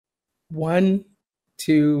One,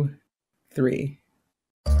 two, three.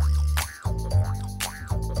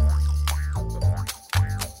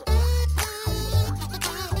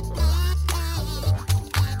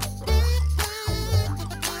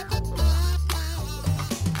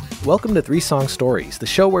 Welcome to Three Song Stories, the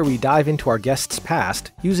show where we dive into our guests'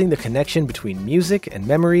 past, using the connection between music and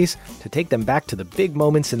memories to take them back to the big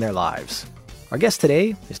moments in their lives. Our guest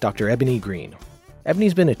today is Dr. Ebony Green.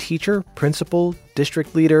 Ebony's been a teacher, principal,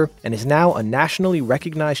 district leader, and is now a nationally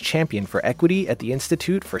recognized champion for equity at the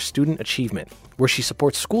Institute for Student Achievement, where she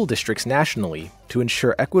supports school districts nationally to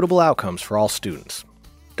ensure equitable outcomes for all students.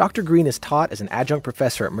 Dr. Green is taught as an adjunct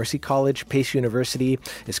professor at Mercy College, Pace University,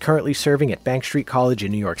 is currently serving at Bank Street College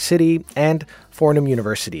in New York City, and Fordham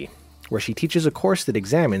University, where she teaches a course that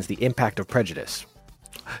examines the impact of prejudice.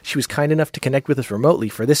 She was kind enough to connect with us remotely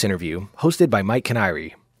for this interview, hosted by Mike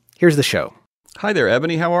Canary. Here's the show. Hi there,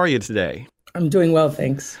 Ebony. How are you today? I'm doing well,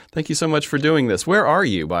 thanks. Thank you so much for doing this. Where are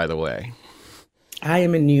you, by the way? I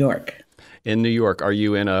am in New York. In New York. Are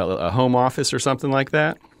you in a home office or something like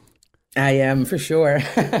that? I am, for sure.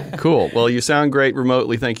 Cool. Well, you sound great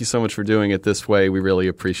remotely. Thank you so much for doing it this way. We really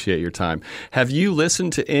appreciate your time. Have you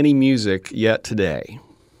listened to any music yet today?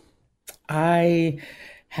 I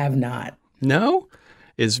have not. No?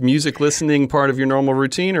 Is music listening part of your normal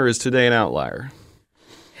routine, or is today an outlier?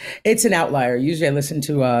 It's an outlier. Usually I listen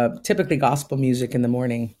to typically gospel music in the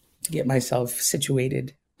morning to get myself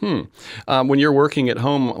situated. When you're working at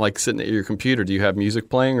home, like sitting at your computer, do you have music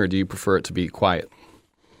playing, or do you prefer it to be quiet?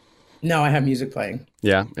 No, I have music playing.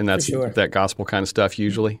 Yeah, and that's sure. That gospel kind of stuff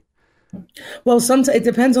usually? Well, sometimes it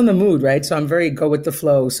depends on the mood, right? So I'm very go with the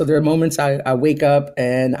flow. So there are moments I wake up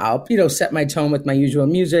and I'll, set my tone with my usual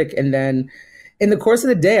music. And then in the course of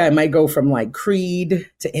the day, I might go from like Creed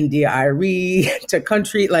to India.Arie to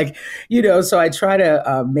country, so I try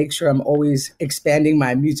to make sure I'm always expanding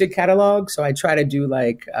my music catalog. So I try to do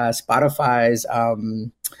like Spotify's,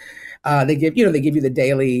 they give you the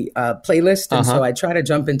daily playlist. And so I try to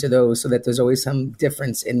jump into those so that there's always some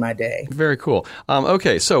difference in my day. Very cool.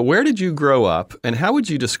 Okay, so where did you grow up and how would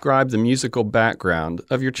you describe the musical background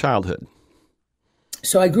of your childhood?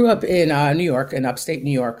 So I grew up in New York, in upstate New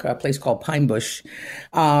York, a place called Pine Bush.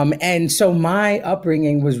 And so my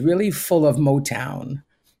upbringing was really full of Motown.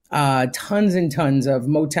 Tons and tons of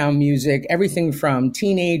Motown music, everything from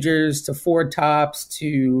teenagers to Four Tops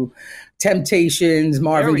to Temptations,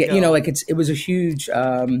 Marvin Gaye. It was a huge.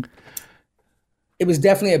 It was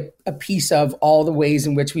definitely a piece of all the ways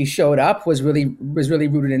in which we showed up was really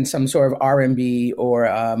rooted in some sort of R&B or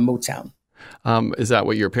Motown. Is that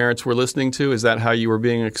what your parents were listening to? Is that how you were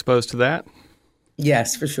being exposed to that?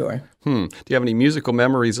 Yes, for sure. Do you have any musical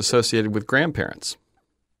memories associated with grandparents?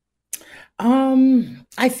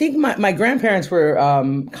 I think my grandparents were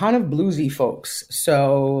kind of bluesy folks.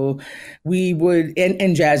 So we would,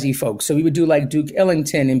 and jazzy folks. So we would do like Duke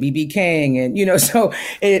Ellington and B.B. King. And, so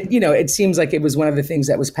it seems like it was one of the things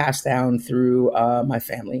that was passed down through my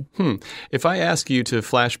family. If I ask you to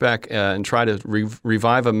flash back and try to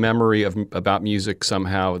revive a memory about music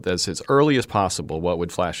somehow that's as early as possible, what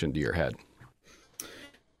would flash into your head?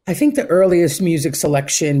 I think the earliest music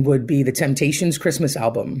selection would be the Temptations' Christmas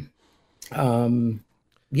album.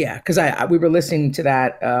 Because we were listening to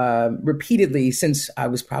that repeatedly since I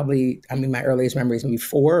was my earliest memories maybe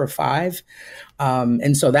 4 or 5.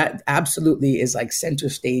 And so that absolutely is like center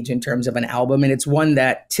stage in terms of an album. And it's one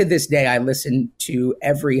that to this day I listen to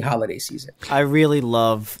every holiday season. I really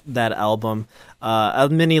love that album. A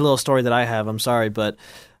mini little story that I have, I'm sorry, but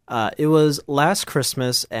it was last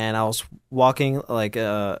Christmas and I was walking in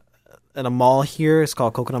a mall here. It's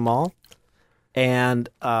called Coconut Mall. And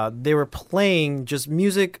they were playing just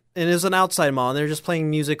music, and it was an outside mall, and they were just playing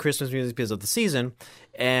Christmas music because of the season.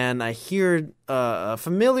 And I hear a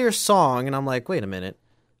familiar song, and I'm like, wait a minute.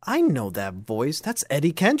 I know that voice. That's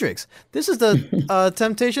Eddie Kendricks. This is the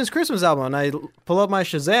Temptations Christmas album. And I pull up my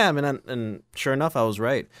Shazam, and sure enough, I was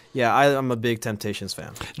right. Yeah, I'm a big Temptations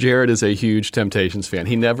fan. Jared is a huge Temptations fan.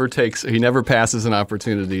 He never passes an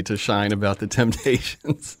opportunity to shine about the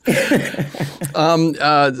Temptations.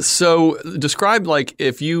 So describe,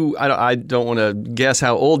 if you, I don't want to guess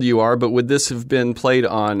how old you are, but would this have been played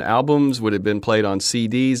on albums? Would it have been played on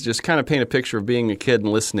CDs? Just kind of paint a picture of being a kid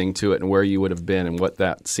and listening to it and where you would have been and what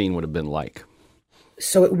that scene would have been like.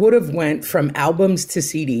 So it would have went from albums to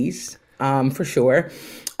CDs, for sure.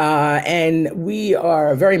 And we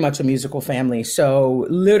are very much a musical family. So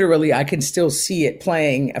literally, I can still see it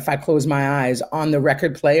playing if I close my eyes on the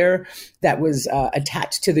record player that was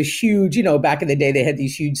attached to the huge, back in the day, they had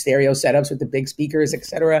these huge stereo setups with the big speakers, et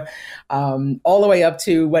cetera, all the way up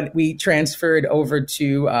to when we transferred over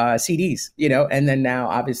to CDs, and then now,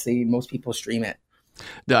 obviously, most people stream it.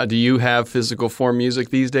 Do you have physical form music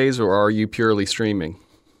these days, or are you purely streaming?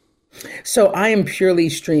 So I am purely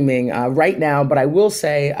streaming right now, but I will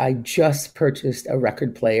say I just purchased a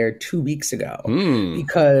record player 2 weeks ago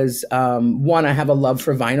because one, I have a love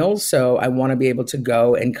for vinyl. So I want to be able to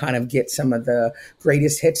go and kind of get some of the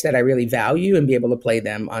greatest hits that I really value and be able to play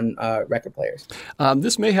them on record players.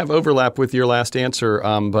 This may have overlap with your last answer,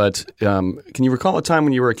 but can you recall a time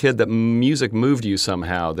when you were a kid that music moved you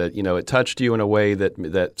somehow, that, it touched you in a way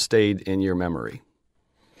that stayed in your memory?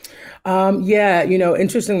 Yeah,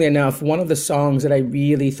 interestingly enough, one of the songs that I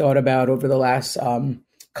really thought about over the last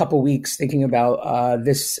couple weeks thinking about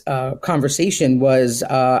this conversation was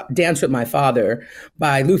Dance with My Father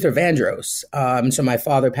by Luther Vandross. So my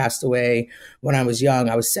father passed away when I was young.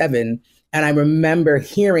 I was 7. And I remember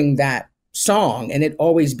hearing that song and it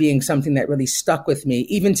always being something that really stuck with me.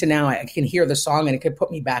 Even to now, I can hear the song and it could put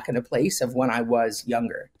me back in a place of when I was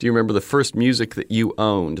younger. Do you remember the first music that you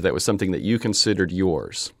owned that was something that you considered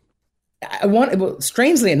yours?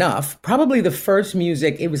 Strangely enough, probably the first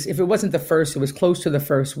music, if it wasn't the first, it was close to the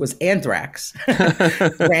first, was Anthrax.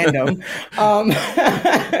 Random.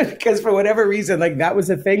 Because for whatever reason, that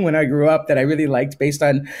was a thing when I grew up that I really liked based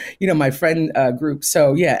on, my friend group.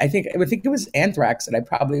 So yeah, I think it was Anthrax that I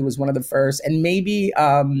probably was one of the first. And maybe,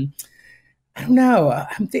 I don't know.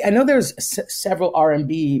 I know there's several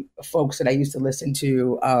R&B folks that I used to listen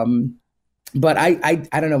to. But I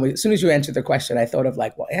don't know. As soon as you answered the question, I thought of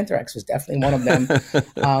Anthrax was definitely one of them,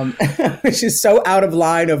 which is so out of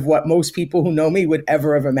line of what most people who know me would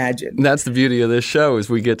ever have imagined. And that's the beauty of this show is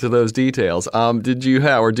we get to those details. Did you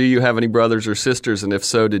have, or do you have any brothers or sisters? And if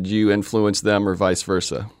so, did you influence them or vice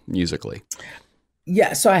versa musically?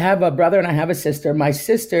 Yeah, so I have a brother and I have a sister. My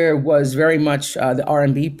sister was very much the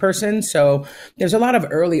R&B person. So there's a lot of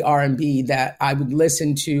early R&B that I would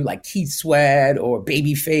listen to, like Keith Sweat or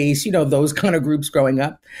Babyface, those kind of groups growing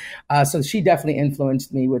up. So she definitely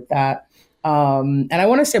influenced me with that. And I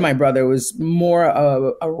want to say my brother was more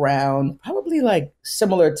around, probably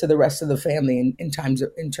similar to the rest of the family in terms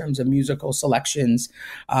of musical selections.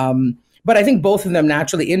 But I think both of them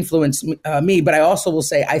naturally influenced me. But I also will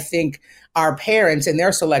say, I think our parents and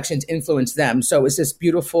their selections influenced them. So it's this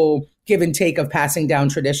beautiful give and take of passing down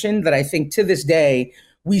tradition that I think to this day,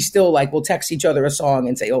 we still will text each other a song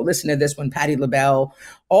and say, oh, listen to this one, Patti LaBelle,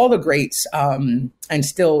 all the greats, and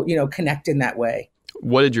still, connect in that way.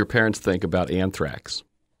 What did your parents think about Anthrax?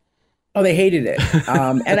 Oh, they hated it.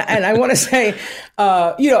 And I want to say,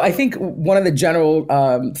 I think one of the general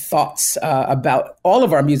thoughts about all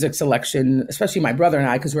of our music selection, especially my brother and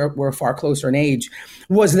I, because we're far closer in age,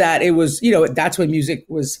 was that it was, that's when music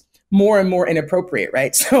was more and more inappropriate,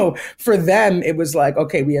 right? So for them, it was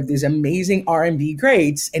okay, we have these amazing R&B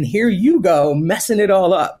greats, and here you go messing it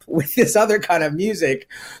all up with this other kind of music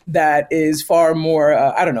that is far more,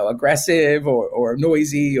 aggressive or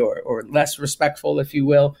noisy or less respectful, if you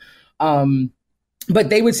will. But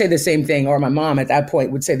they would say the same thing, or my mom at that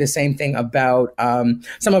point would say the same thing about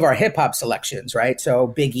some of our hip hop selections, right? So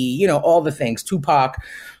Biggie, all the things, Tupac.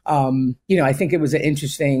 I think it was an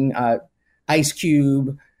interesting Ice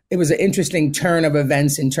Cube. It was an interesting turn of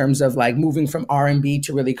events in terms of moving from R&B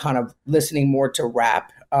to really kind of listening more to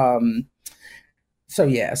rap. So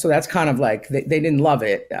that's kind of they didn't love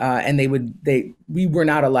it. And we were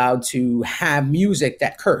not allowed to have music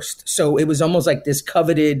that cursed. So it was almost like this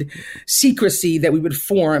coveted secrecy that we would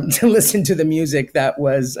form to listen to the music that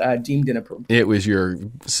was deemed inappropriate. It was your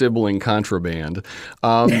sibling contraband.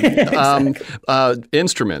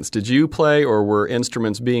 Instruments. Did you play, or were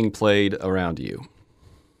instruments being played around you?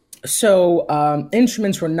 So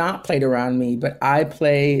instruments were not played around me, but I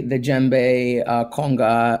play the djembe,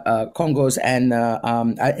 congos, and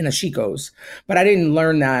ashikos. But I didn't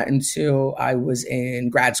learn that until I was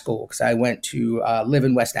in grad school, because I went to live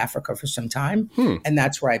in West Africa for some time, and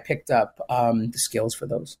that's where I picked up the skills for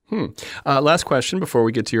those. Last question before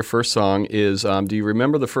we get to your first song is, do you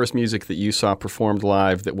remember the first music that you saw performed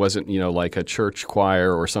live that wasn't, like a church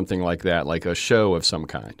choir or something like that, like a show of some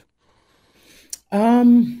kind?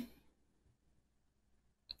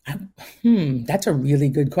 That's a really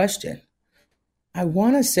good question. I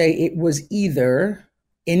want to say it was either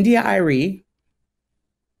India Arie,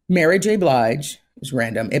 Mary J. Blige. It was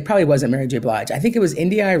random. It probably wasn't Mary J. Blige. I think it was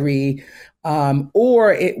India Arie,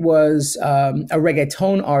 or it was a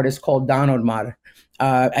reggaeton artist called Don Omar.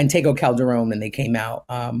 and Tego Calderon when they came out.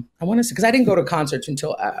 I want to say, because I didn't go to concerts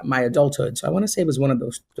until my adulthood, so I want to say it was one of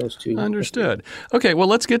those two. Understood. Okay, well,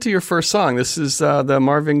 let's get to your first song. This is the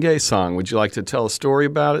Marvin Gaye song. Would you like to tell a story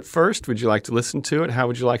about it first? Would you like to listen to it? How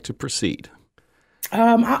would you like to proceed?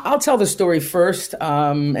 I'll tell the story first,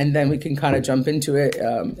 and then we can kind of jump into it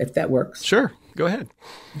if that works. Sure, go ahead.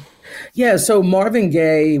 Yeah, so Marvin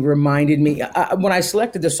Gaye reminded me, when I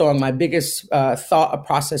selected the song, my biggest thought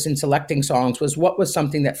process in selecting songs was what was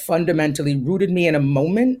something that fundamentally rooted me in a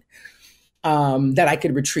moment that I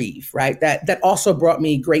could retrieve, right? That also brought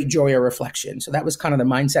me great joy or reflection. So that was kind of the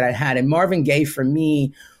mindset I had. And Marvin Gaye, for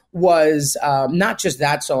me, was not just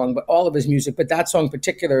that song, but all of his music, but that song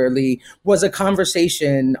particularly was a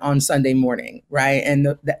conversation on Sunday morning, right? And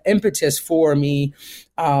the impetus for me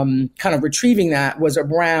kind of retrieving that was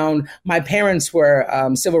around my parents were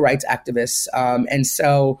civil rights activists. And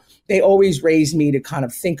so they always raised me to kind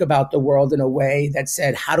of think about the world in a way that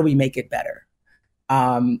said, how do we make it better?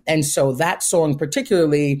 And so that song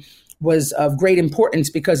particularly was of great importance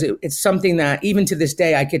because it's something that even to this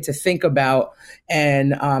day I get to think about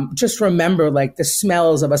and just remember like the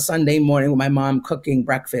smells of a Sunday morning with my mom cooking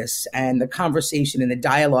breakfast and the conversation and the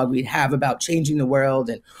dialogue we'd have about changing the world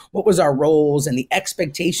and what was our roles and the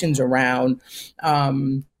expectations around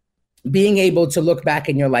being able to look back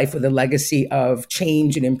in your life with a legacy of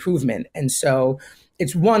change and improvement. And so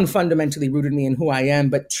it's one, fundamentally rooted me in who I am,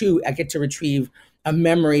 but two, I get to retrieve a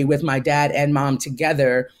memory with my dad and mom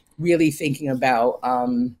together really thinking about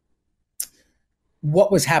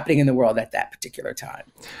what was happening in the world at that particular time.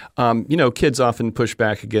 Kids often push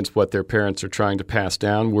back against what their parents are trying to pass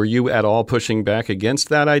down. Were you at all pushing back against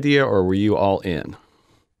that idea, or were you all in?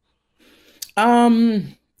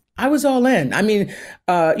 I was all in. I mean,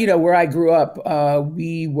 where I grew up,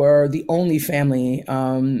 we were the only family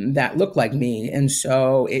that looked like me. And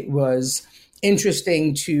so it was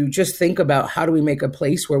interesting to just think about how do we make a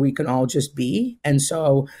place where we can all just be. And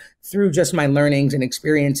so through just my learnings and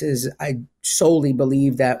experiences, I solely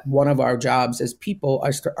believe that one of our jobs as people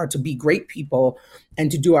are to be great people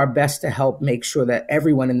and to do our best to help make sure that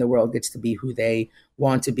everyone in the world gets to be who they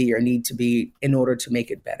want to be or need to be in order to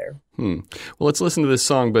make it better. Well, let's listen to this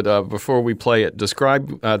song, but before we play it,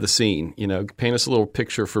 describe the scene. Paint us a little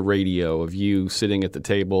picture for radio of you sitting at the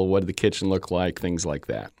table. What did the kitchen look like? Things like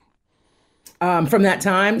that. From that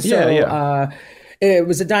time? It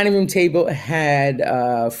was a dining room table. It had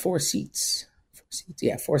 4 seats.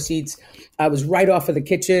 4 seats. I was right off of the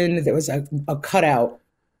kitchen. There was a cutout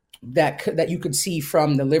that you could see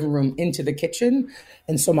from the living room into the kitchen.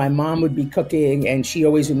 And so my mom would be cooking, and she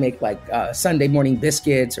always would make like Sunday morning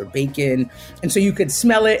biscuits or bacon. And so you could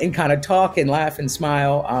smell it and kind of talk and laugh and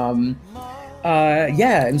smile.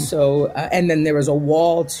 And so, and then there was a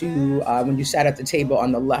wall to, when you sat at the table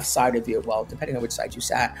on the left side of you, well, depending on which side you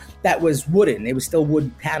sat, that was wooden. It was still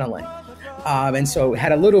wood paneling. And so it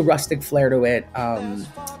had a little rustic flair to it.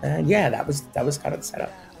 That was kind of the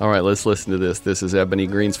setup. All right, let's listen to this. This is Ebony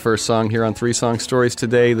Green's first song here on Three Song Stories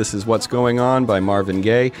today. This is What's Going On by Marvin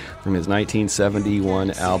Gaye from his 1971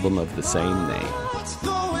 album of the same name.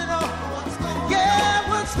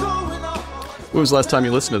 When was the last time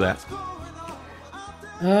you listened to that?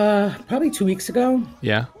 Probably 2 weeks ago.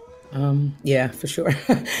 Yeah. Yeah, for sure.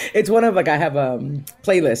 It's one of I have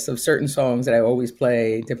playlists of certain songs that I always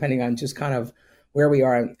play depending on just kind of where we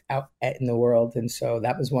are out in the world. And so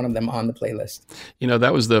that was one of them on the playlist.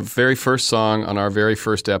 That was the very first song on our very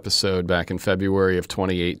first episode back in February of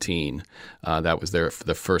 2018. That was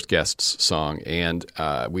the first guest's song. And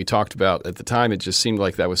we talked about, at the time, it just seemed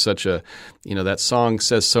like that was such a, that song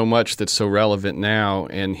says so much that's so relevant now.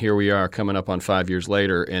 And here we are coming up on 5 years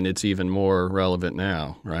later, and it's even more relevant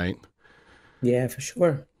now, right? Yeah, for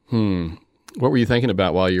sure. What were you thinking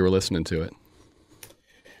about while you were listening to it?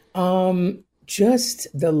 Just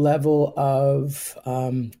the level of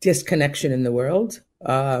disconnection in the world.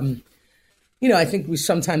 I think we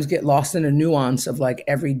sometimes get lost in a nuance of like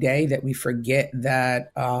every day that we forget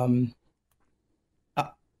that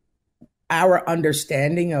our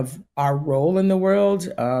understanding of our role in the world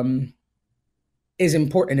is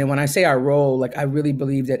important. And when I say our role, I really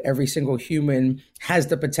believe that every single human has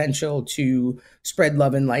the potential to spread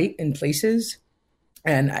love and light in places.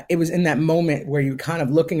 And it was in that moment where you're kind of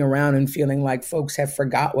looking around and feeling like folks have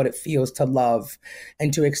forgot what it feels to love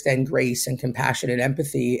and to extend grace and compassion and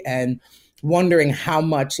empathy, and wondering how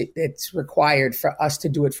much it's required for us to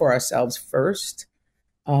do it for ourselves first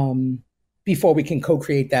before we can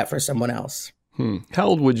co-create that for someone else. How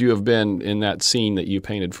old would you have been in that scene that you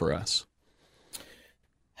painted for us?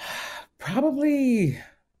 Probably,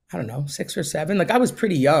 I don't know, 6 or 7. Like I was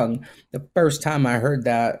pretty young the first time I heard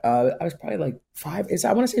that. I was probably like five.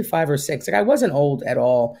 I want to say 5 or 6. Like I wasn't old at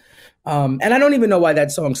all. And I don't even know why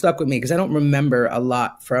that song stuck with me because I don't remember a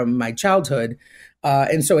lot from my childhood.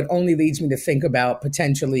 And so it only leads me to think about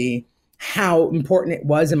potentially how important it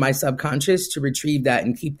was in my subconscious to retrieve that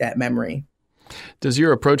and keep that memory. Does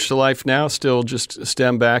your approach to life now still just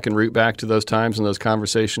stem back and root back to those times and those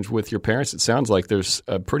conversations with your parents? It sounds like there's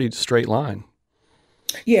a pretty straight line.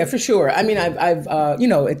 Yeah, for sure. I mean, I've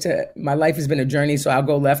my life has been a journey, so I'll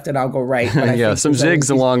go left and I'll go right. But yeah, some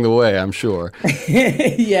zigs along the way, I'm sure.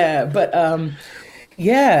 Yeah, but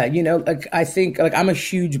yeah, like I think like I'm a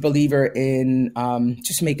huge believer in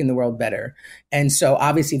just making the world better, and so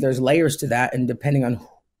obviously there's layers to that, and depending on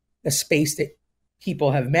the space that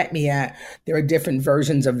people have met me at, there are different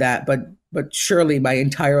versions of that, but surely my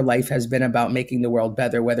entire life has been about making the world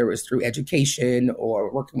better, whether it was through education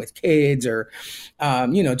or working with kids or,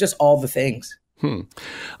 just all the things.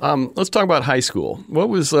 Let's talk about high school. What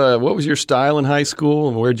was your style in high school,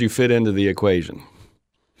 and where'd you fit into the equation?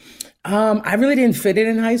 I really didn't fit it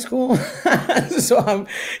in high school, so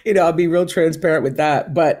I'll be real transparent with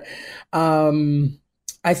that. But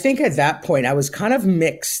I think at that point I was kind of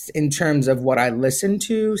mixed in terms of what I listened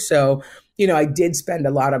to. So, I did spend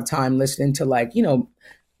a lot of time listening to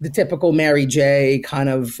the typical Mary J kind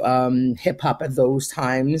of hip hop at those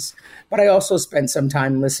times. But I also spent some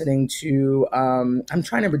time listening to, I'm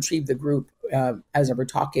trying to retrieve the group as we're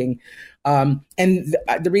talking. And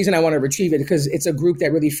the reason I want to retrieve it because it's a group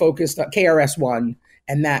that really focused on KRS-One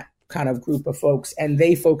and that kind of group of folks, and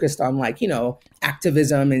they focused on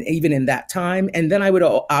activism and even in that time. And then I would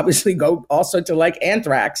obviously go also to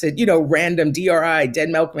Anthrax and random DRI, Dead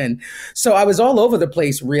Milkman. So I was all over the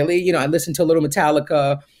place really. I listened to a little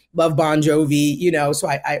Metallica, love Bon Jovi, so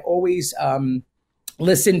I always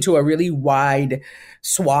listened to a really wide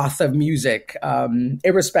swath of music,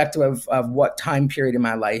 irrespective of what time period in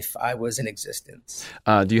my life I was in existence.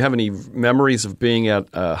 Do you have any memories of being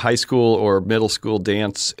at high school or middle school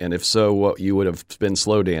dance? And if so, what you would have been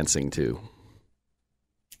slow dancing to?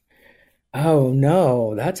 Oh,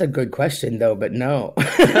 no, that's a good question, though, but no.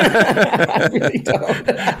 I really don't.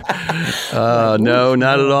 No,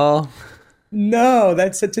 not at all? No,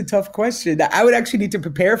 that's such a tough question. I would actually need to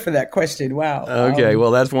prepare for that question. Wow. Okay,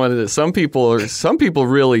 well, that's one of the. Some people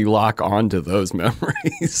really lock onto those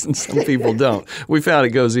memories, and some people don't. We found it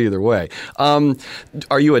goes either way.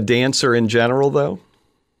 Are you a dancer in general, though?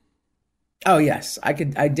 Oh yes, I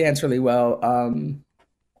dance really well.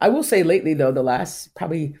 I will say lately, though, the last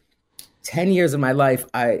probably 10 years of my life,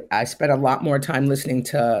 I spent a lot more time listening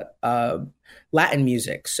to Latin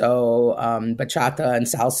music. So bachata and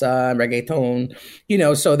salsa and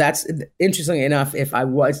reggaeton, so that's interestingly enough, if I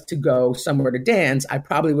was to go somewhere to dance, I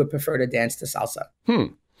probably would prefer to dance to salsa.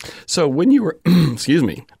 So when you were, excuse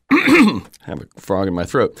me, I have a frog in my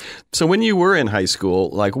throat. So when you were in high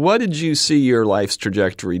school, what did you see your life's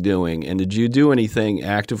trajectory doing? And did you do anything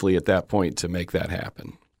actively at that point to make that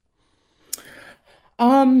happen?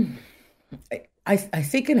 I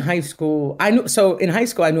think in high school, I knew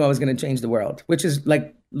I was going to change the world, which is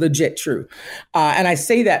legit true. And I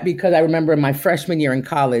say that because I remember my freshman year in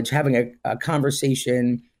college having a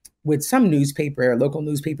conversation with some newspaper, a local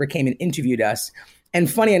newspaper came and interviewed us. And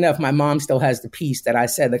funny enough, my mom still has the piece that I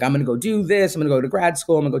said, I'm going to go do this. I'm going to go to grad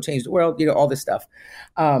school. I'm going to go change the world, all this stuff,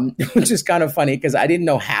 which is kind of funny because I didn't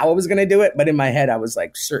know how I was going to do it. But in my head, I was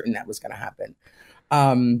certain that was going to happen.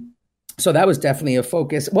 So that was definitely a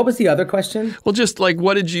focus. What was the other question? Well, just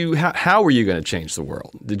how were you going to change the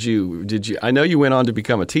world? Did you, I know you went on to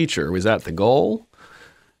become a teacher. Was that the goal?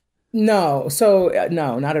 No. So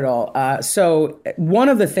no, not at all. So one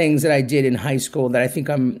of the things that I did in high school that I think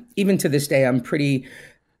even to this day,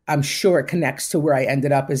 I'm sure it connects to where I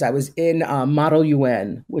ended up is I was in Model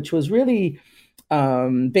UN, which was really,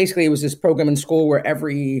 basically it was this program in school where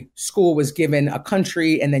every school was given a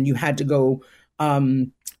country and then you had to go,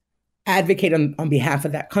 advocate on behalf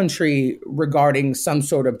of that country regarding some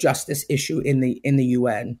sort of justice issue in the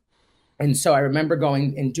UN. And so I remember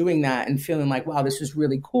going and doing that and feeling wow, this is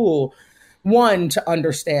really cool. One, to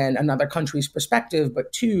understand another country's perspective,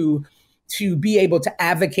 but two, to be able to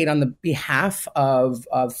advocate on the behalf of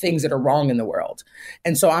things that are wrong in the world.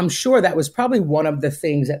 And so I'm sure that was probably one of the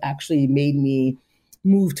things that actually made me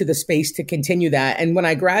move to the space to continue that. And when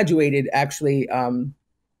I graduated, actually,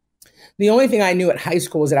 the only thing I knew at high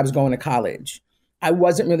school was that I was going to college. I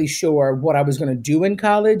wasn't really sure what I was going to do in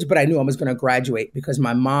college, but I knew I was going to graduate because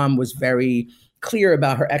my mom was very clear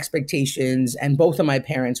about her expectations. And both of my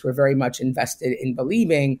parents were very much invested in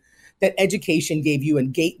believing that education gave you a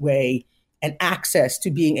gateway and access to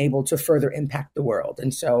being able to further impact the world.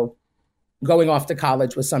 And so going off to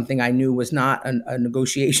college was something I knew was not a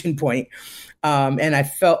negotiation point. And I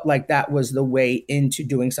felt like that was the way into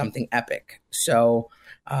doing something epic. So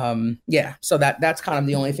so that's kind of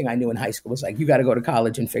the only thing I knew in high school was like, you got to go to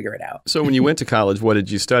college and figure it out. So when you went to college, what did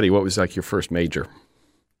you study? What was like your first major?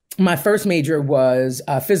 My first major was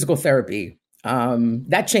physical therapy.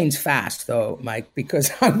 That changed fast though, Mike,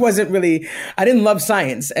 because I didn't love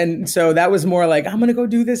science. And so that was more like, I'm going to go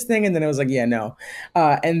do this thing. And then I was like, yeah, no.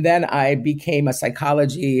 And then I became a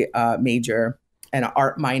psychology major and an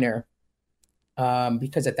art minor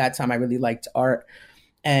because at that time I really liked art.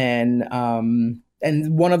 And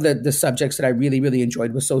one of the subjects that I really, really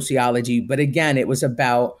enjoyed was sociology. But again, it was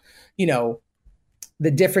about, the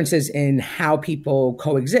differences in how people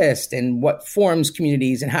coexist and what forms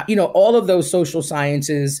communities and how, all of those social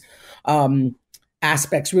sciences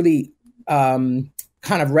aspects really kind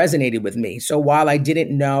of resonated with me. So while I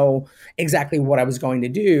didn't know exactly what I was going to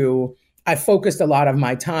do, I focused a lot of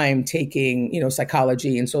my time taking,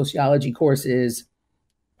 psychology and sociology courses.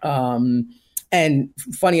 And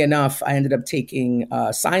funny enough, I ended up taking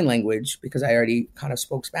sign language because I already kind of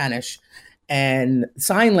spoke Spanish. And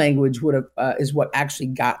sign language is what actually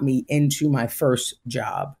got me into my first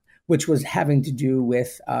job, which was having to do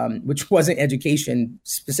with, which wasn't education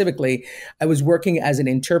specifically. I was working as an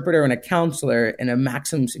interpreter and a counselor in a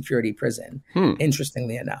maximum security prison,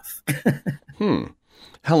 interestingly enough.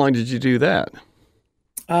 How long did you do that?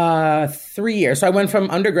 3 years. So I went from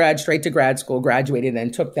undergrad straight to grad school, graduated,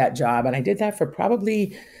 and took that job. And I did that for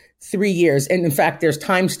probably 3 years. And in fact, there's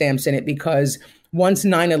timestamps in it because once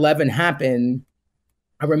 9/11 happened,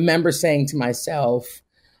 I remember saying to myself,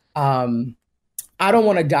 I don't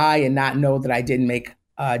want to die and not know that I didn't make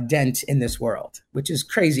a dent in this world, which is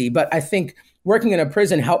crazy. But I think working in a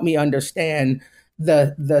prison helped me understand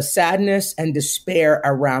the sadness and despair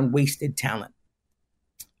around wasted talent.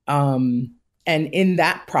 And in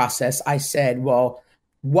that process, I said, well,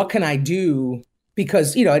 what can I do?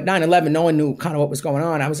 Because, at 9/11, no one knew kind of what was going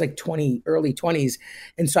on. I was like early 20s.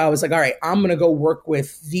 And so I was like, all right, I'm going to go work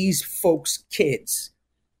with these folks' kids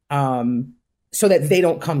so that they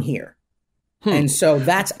don't come here. And so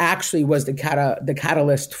that's actually was the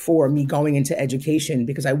catalyst for me going into education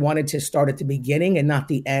because I wanted to start at the beginning and not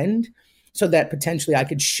the end so that potentially I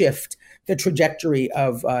could shift the trajectory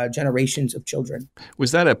of generations of children.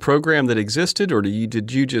 Was that a program that existed or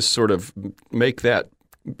did you just sort of make that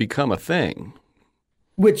become a thing?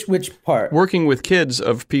 Which part? Working with kids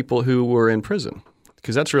of people who were in prison,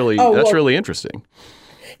 because that's really really interesting.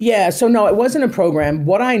 Yeah. So no, it wasn't a program.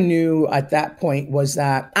 What I knew at that point was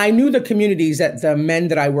that I knew the communities that the men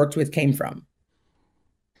that I worked with came from.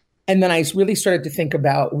 And then I really started to think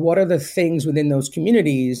about what are the things within those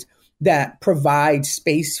communities that provide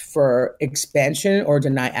space for expansion or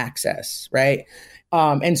deny access, right?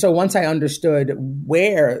 And so once I understood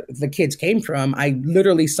where the kids came from, I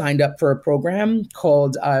literally signed up for a program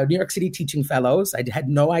called New York City Teaching Fellows. I had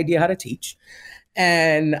no idea how to teach.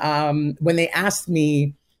 And when they asked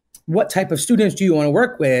me, what type of students do you want to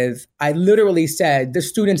work with? I literally said, the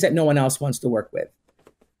students that no one else wants to work with.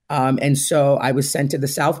 And so I was sent to the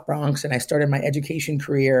South Bronx and I started my education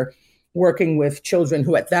career working with children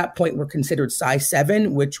who at that point were considered size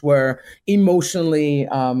 7, which were emotionally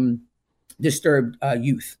disturbed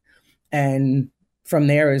youth. And from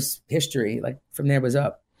there is history. Like from there was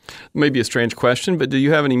up. Maybe a strange question, but do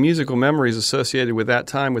you have any musical memories associated with that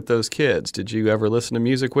time with those kids? Did you ever listen to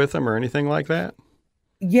music with them or anything like that?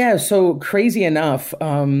 Yeah, so crazy enough.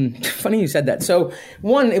 Funny you said that. So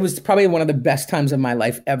one, it was probably one of the best times of my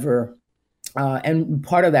life ever. And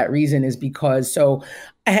part of that reason is because,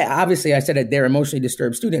 obviously I said that they're emotionally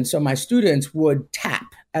disturbed students. So my students would tap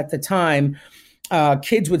at the time.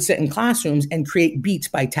 Kids would sit in classrooms and create beats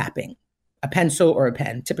by tapping a pencil or a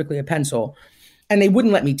pen, typically a pencil, and they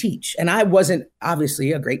wouldn't let me teach. And I wasn't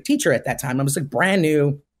obviously a great teacher at that time. I was like brand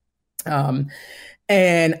new.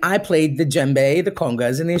 And I played the djembe, the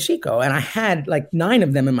congas, and the ashiko. And I had like 9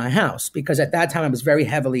 of them in my house because at that time I was very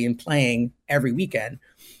heavily in playing every weekend.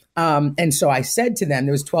 And so I said to them,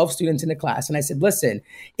 there was 12 students in the class. And I said, listen,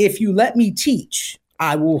 if you let me teach,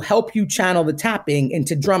 I will help you channel the tapping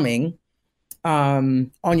into drumming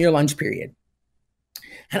on your lunch period.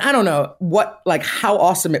 And I don't know how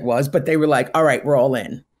awesome it was, but they were like, all right, we're all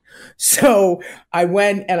in. So I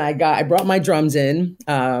went and I brought my drums in,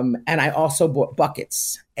 and I also bought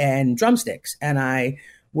buckets and drumsticks, and I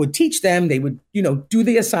would teach them. They would, do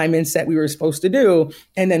the assignments that we were supposed to do.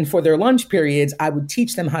 And then for their lunch periods, I would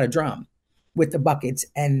teach them how to drum. with the buckets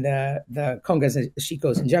and the congas, and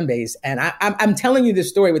shikos, and djembes. And I'm telling you this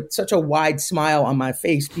story with such a wide smile on my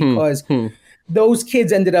face because those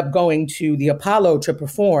kids ended up going to the Apollo to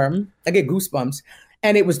perform. I get goosebumps.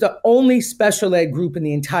 And it was the only special ed group in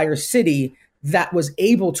the entire city that was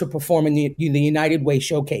able to perform in the United Way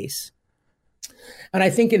showcase. And I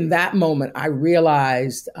think in that moment, I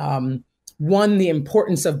realized, one, the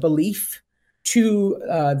importance of belief, two,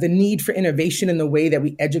 the need for innovation in the way that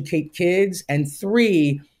we educate kids, and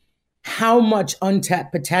three, how much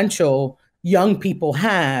untapped potential young people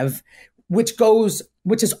have, which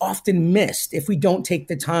is often missed if we don't take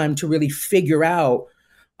the time to really figure out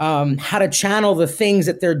how to channel the things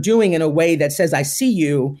that they're doing in a way that says, I see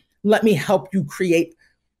you, let me help you create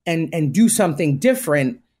and do something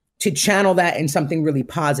different to channel that in something really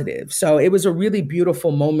positive. So it was a really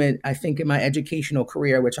beautiful moment, I think, in my educational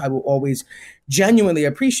career, which I will always genuinely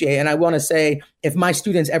appreciate. And I want to say, if my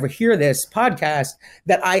students ever hear this podcast,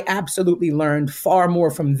 that I absolutely learned far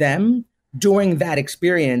more from them during that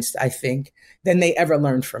experience, I think, than they ever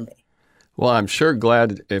learned from me. Well, I'm sure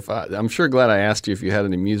glad I asked you if you had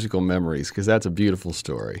any musical memories, because that's a beautiful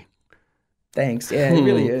story. Thanks. Yeah, it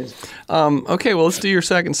really is. Okay, well, let's do your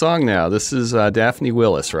second song now. This is Daphne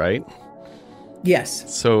Willis, right?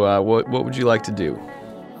 Yes. So what would you like to do?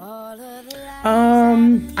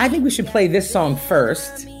 I think we should play this song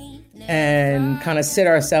first and kind of sit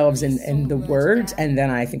ourselves in the words, and then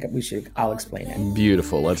I think I'll explain it.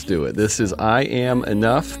 Beautiful. Let's do it. This is I Am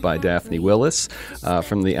Enough by Daphne Willis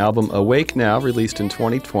from the album Awake Now, released in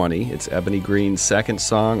 2020. It's Ebony Green's second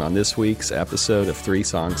song on this week's episode of 3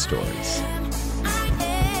 Song Stories.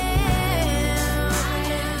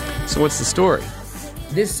 So what's the story?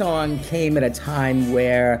 This song came at a time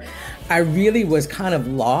where I really was kind of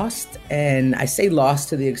lost. And I say lost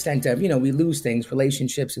to the extent of, we lose things,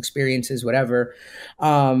 relationships, experiences, whatever.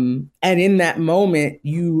 And in that moment,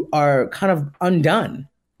 you are kind of undone,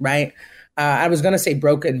 right? I was going to say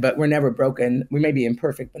broken, but we're never broken. We may be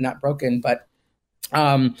imperfect, but not broken. But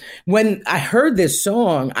when I heard this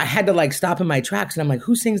song, I had to stop in my tracks, and I'm like,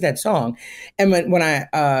 who sings that song? And when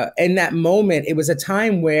I, in that moment, it was a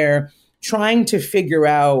time where trying to figure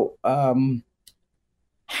out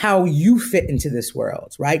how you fit into this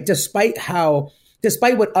world, right? Despite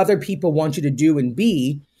what other people want you to do and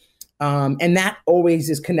be, and that always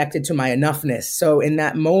is connected to my enoughness. So in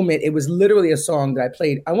that moment, it was literally a song that I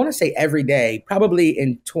played, I want to say every day, probably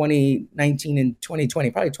in 2019 and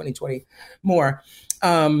 2020, probably 2020 more.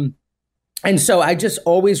 And so I just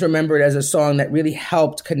always remember it as a song that really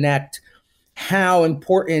helped connect how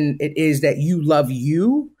important it is that you love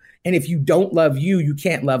you. And if you don't love you, you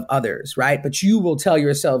can't love others, right? But you will tell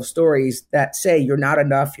yourself stories that say you're not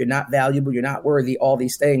enough, you're not valuable, you're not worthy, all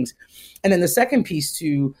these things. And then the second piece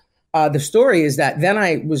to the story is that then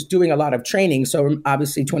I was doing a lot of training. So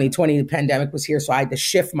obviously 2020, the pandemic was here. So I had to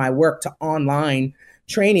shift my work to online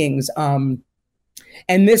trainings. And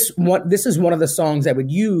this is one of the songs I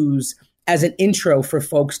would use as an intro for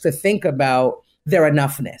folks to think about their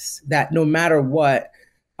enoughness, that no matter what,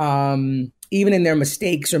 even in their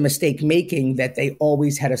mistakes or mistake making, that they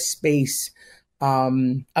always had a space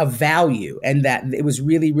of value, and that it was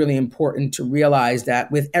really, really important to realize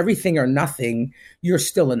that with everything or nothing, you're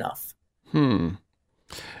still enough. Do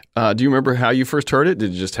you remember how you first heard it?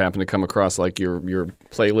 Did it just happen to come across your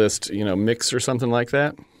playlist, mix or something like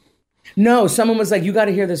that? No, someone was like, you got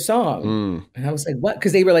to hear this song. And I was like, what?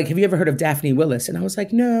 Because they were like, have you ever heard of Daphne Willis? And I was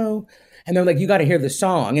like, no. And they're like, you got to hear the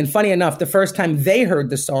song. And funny enough, the first time they heard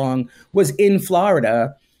the song was in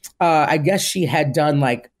Florida. I guess she had done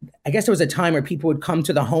I guess there was a time where people would come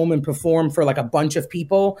to the home and perform for a bunch of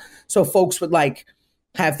people. So folks would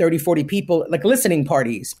have 30, 40 people, listening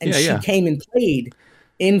parties. And she came and played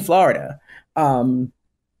in Florida. And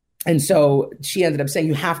so she ended up saying,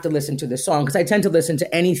 you have to listen to this song, because I tend to listen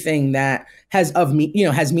to anything that has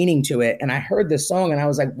meaning to it. And I heard this song and I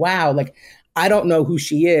was like, wow, I don't know who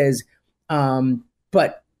she is.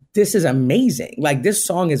 But this is amazing. This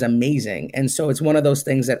song is amazing. And so it's one of those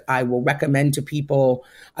things that I will recommend to people.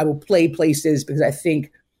 I will play places because I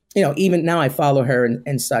think, even now I follow her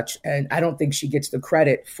and such, and I don't think she gets the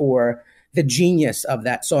credit for the genius of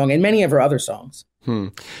that song and many of her other songs.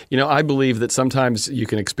 I believe that sometimes you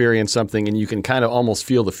can experience something and you can kind of almost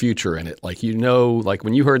feel the future in it.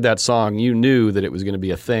 When you heard that song, you knew that it was going to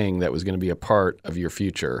be a thing that was going to be a part of your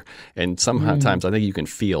future. And sometimes I think you can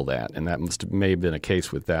feel that. And that may have been a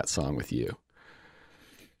case with that song with you.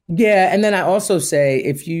 Yeah. And then I also say,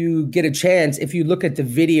 if you get a chance, if you look at the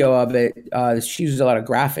video of it, she uses a lot of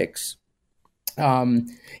graphics.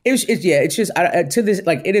 It's just to this,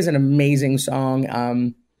 it is an amazing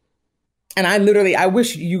song. And I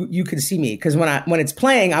wish you could see me, because when it's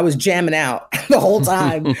playing, I was jamming out the whole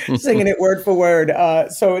time, singing it word for word.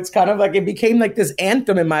 So it's kind of like it became like this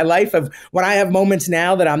anthem in my life of when I have moments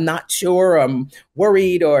now that I'm not sure, I'm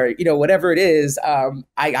worried, or whatever it is.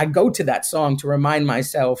 I go to that song to remind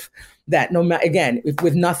myself that no matter, again, if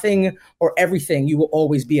with nothing or everything, you will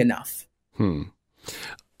always be enough.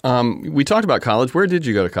 We talked about college. Where did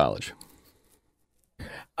you go to college?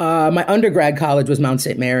 My undergrad college was Mount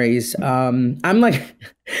St. Mary's. I'm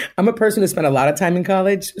a person who spent a lot of time in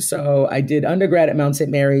college. So I did undergrad at Mount St.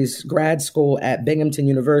 Mary's, grad school at Binghamton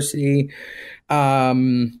University,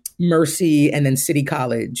 Mercy, and then City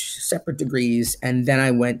College, separate degrees. And then I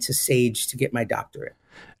went to Sage to get my doctorate.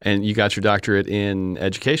 And you got your doctorate in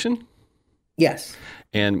education? Yes.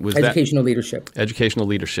 And was educational leadership. Educational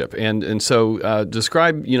leadership. And so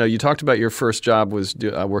describe, you talked about your first job was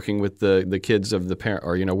working with the kids of the parent,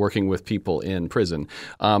 or, working with people in prison.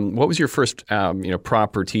 What was your first,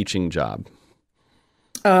 proper teaching job?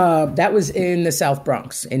 That was in the South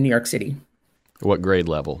Bronx in New York City. What grade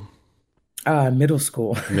level? Middle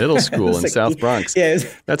school. Middle school in South Bronx. Yes.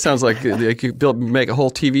 That sounds like you could make a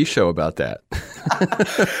whole TV show about that.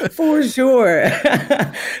 For sure.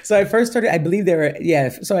 So I first started, I believe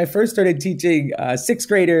so I first started teaching sixth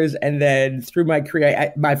graders, and then through my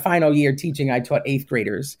career, my final year teaching, I taught eighth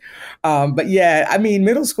graders. But yeah, I mean,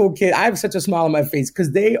 middle school kids, I have such a smile on my face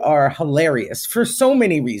because they are hilarious for so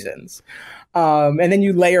many reasons. And then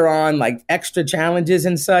you layer on like extra challenges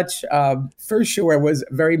and such. For sure, it was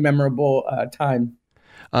a very memorable time.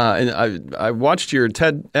 And I watched your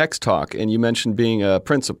TEDx talk, and you mentioned being a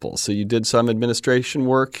principal. So you did some administration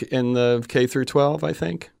work in the K through 12, I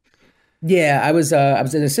think. Yeah, I was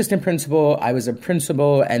an assistant principal. I was a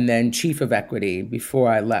principal, and then chief of equity before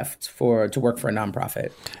I left to work for a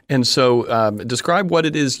nonprofit. And so, describe what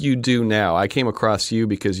it is you do now. I came across you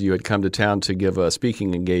because you had come to town to give a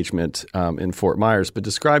speaking engagement in Fort Myers. But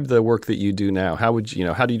describe the work that you do now. How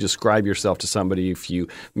do you describe yourself to somebody if you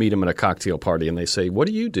meet them at a cocktail party and they say, "What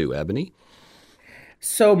do you do, Ebony?"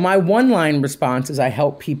 So my one-line response is I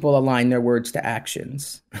help people align their words to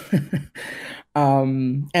actions.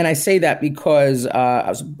 And I say that because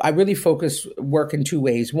I really work in two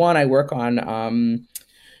ways. One, I work on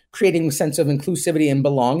creating a sense of inclusivity and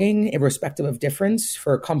belonging, irrespective of difference,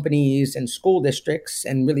 for companies and school districts,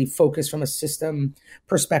 and really focus from a system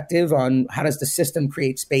perspective on how does the system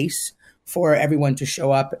create space for everyone to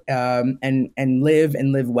show up and live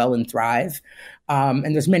well and thrive.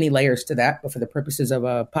 And there's many layers to that, but for the purposes of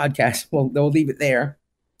a podcast, we'll leave it there.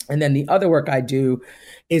 And then the other work I do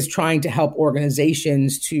is trying to help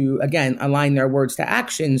organizations to, again, align their words to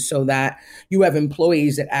actions so that you have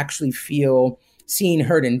employees that actually feel seen,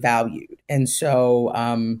 heard, and valued. And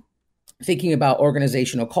so thinking about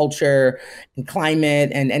organizational culture and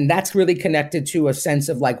climate, and that's really connected to a sense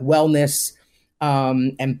of like wellness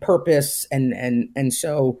and purpose. And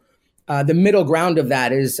so the middle ground of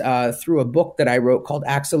that is through a book that I wrote called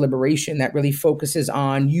Acts of Liberation that really focuses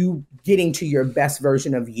on you getting to your best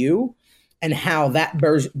version of you, and how that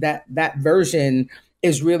version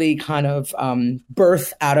is really kind of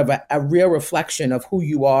birthed out of a real reflection of who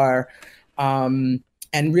you are, and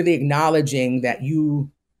really acknowledging that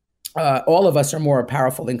all of us are more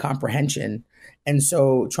powerful than comprehension. And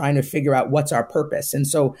so trying to figure out what's our purpose. And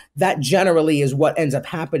so that generally is what ends up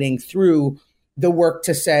happening through the work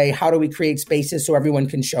to say, how do we create spaces so everyone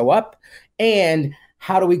can show up? And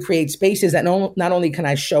how do we create spaces that not only can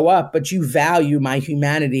I show up, but you value my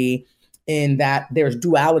humanity in that there's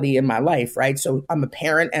duality in my life, right? So I'm a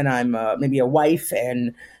parent, and I'm maybe a wife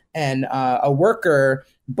and a worker,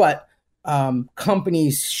 but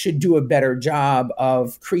companies should do a better job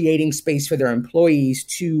of creating space for their employees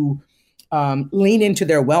to lean into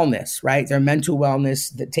their wellness, right? Their mental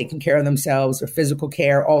wellness, taking care of themselves, their physical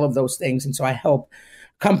care, all of those things. And so I help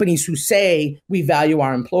companies who say we value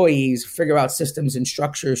our employees figure out systems and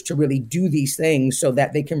structures to really do these things so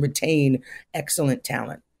that they can retain excellent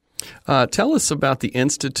talent. Tell us about the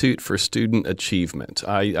Institute for Student Achievement.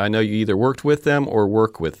 I know you either worked with them or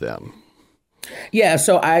work with them. Yeah,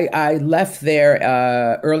 so I left there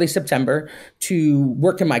early September to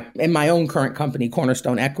work in my own current company,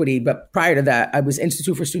 Cornerstone Equity. But prior to that, I was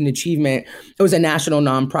Institute for Student Achievement. It was a national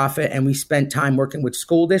nonprofit, and we spent time working with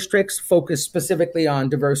school districts focused specifically on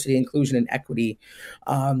diversity, inclusion, and equity.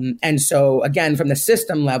 And so, again, from the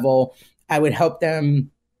system level, I would help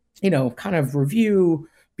them, kind of review,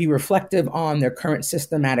 be reflective on their current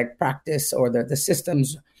systematic practice or the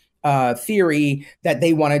systems theory that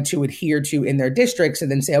they wanted to adhere to in their districts,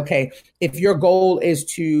 and then say, okay, if your goal is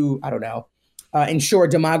to, ensure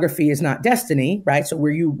demography is not destiny, right? So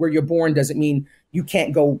where you're born doesn't mean you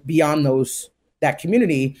can't go beyond that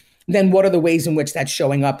community, then what are the ways in which that's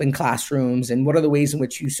showing up in classrooms, and what are the ways in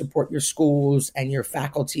which you support your schools and your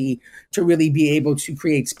faculty to really be able to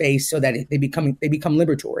create space so that they become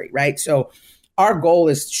liberatory, right? So our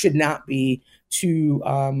goal should not be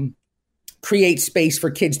to create space for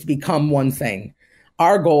kids to become one thing.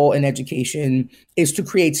 Our goal in education is to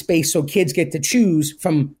create space so kids get to choose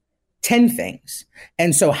from 10 things.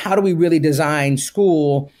 And so how do we really design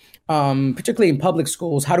school, particularly in public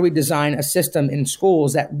schools, how do we design a system in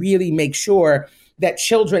schools that really makes sure that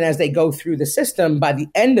children, as they go through the system, by the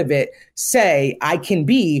end of it, say, I can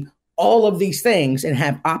be all of these things and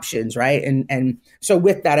have options, right? And so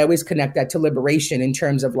with that, I always connect that to liberation in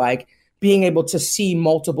terms of like being able to see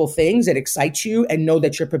multiple things that excite you and know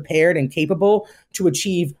that you're prepared and capable to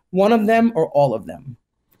achieve one of them or all of them.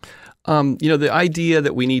 The idea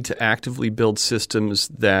that we need to actively build systems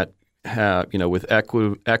that have, with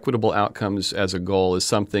equitable outcomes as a goal is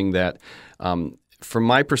something that, from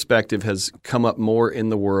my perspective, has come up more in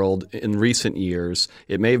the world in recent years.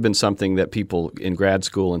 It may have been something that people in grad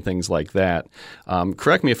school and things like that.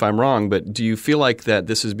 Correct me if I'm wrong, but do you feel like that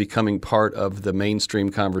this is becoming part of the mainstream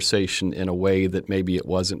conversation in a way that maybe it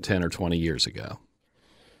wasn't 10 or 20 years ago?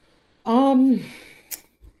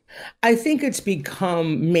 I think it's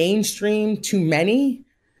become mainstream to many,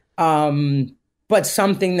 but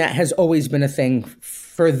something that has always been a thing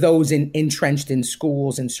for those entrenched in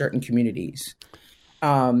schools in certain communities.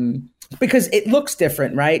 Because it looks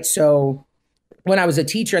different, right? So when I was a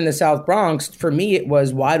teacher in the South Bronx, for me, it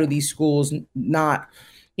was, why do these schools not,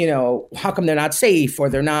 how come they're not safe, or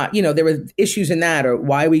they're not, there were issues in that, or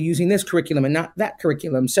why are we using this curriculum and not that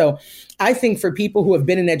curriculum? So I think for people who have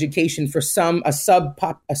been in education for a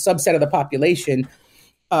subset of the population,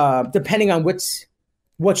 depending on what's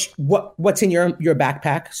in your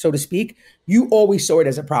backpack, so to speak, you always saw it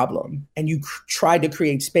as a problem, and you tried to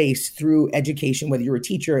create space through education, whether you're a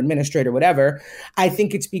teacher, administrator, whatever. I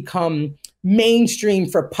think it's become mainstream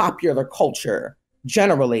for popular culture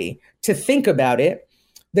generally to think about it.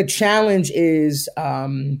 The challenge is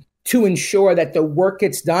to ensure that the work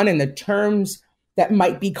gets done and the terms that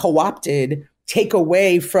might be co-opted take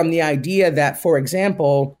away from the idea that, for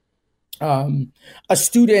example, a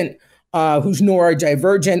student who's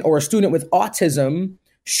neurodivergent or a student with autism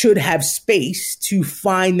should have space to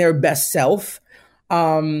find their best self.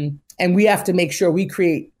 And we have to make sure we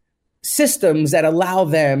create systems that allow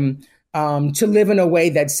them to live in a way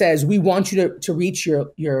that says, we want you to reach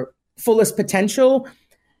your fullest potential,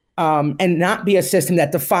 and not be a system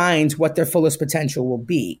that defines what their fullest potential will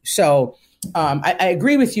be. So I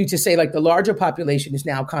agree with you to say, like, the larger population is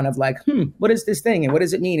now kind of like, what is this thing and what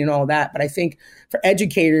does it mean and all that? But I think for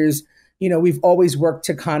educators, we've always worked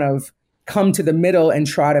to kind of come to the middle and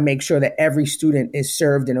try to make sure that every student is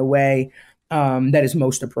served in a way that is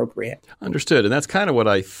most appropriate. Understood. And that's kind of what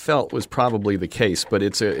I felt was probably the case. But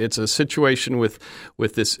it's a situation with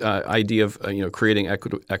this idea of creating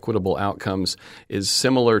equitable outcomes is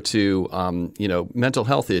similar to mental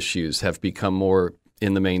health issues have become more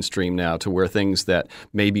in the mainstream now, to where things that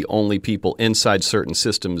maybe only people inside certain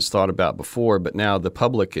systems thought about before, but now the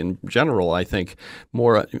public in general, I think,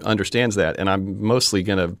 more understands that. And I'm mostly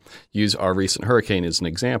going to use our recent hurricane as an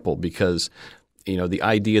example, because the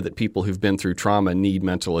idea that people who've been through trauma need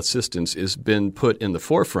mental assistance has been put in the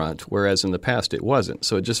forefront, whereas in the past it wasn't.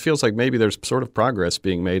 So it just feels like maybe there's sort of progress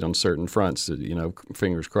being made on certain fronts,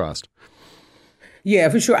 fingers crossed. Yeah,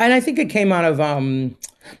 for sure. And I think it came out of,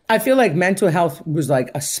 I feel like mental health was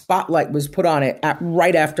like a spotlight was put on it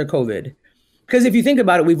right after COVID. Because if you think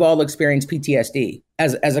about it, we've all experienced PTSD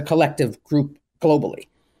as a collective group globally.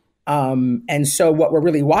 And so what we're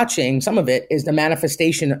really watching, some of it, is the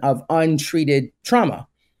manifestation of untreated trauma.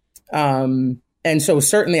 And so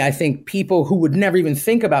certainly I think people who would never even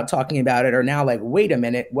think about talking about it are now like, wait a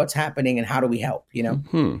minute, what's happening and how do we help,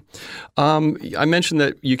 I mentioned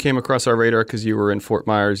that you came across our radar because you were in Fort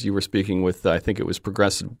Myers. You were speaking with, I think it was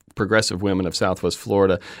Progressive Women of Southwest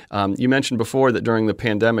Florida. You mentioned before that during the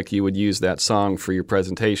pandemic you would use that song for your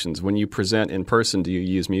presentations. When you present in person, do you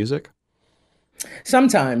use music?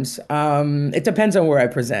 Sometimes. It depends on where I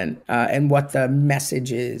present and what the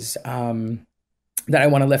message is that I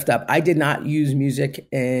want to lift up. I did not use music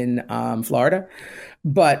in Florida,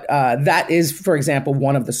 but that is, for example,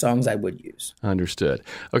 one of the songs I would use. Understood.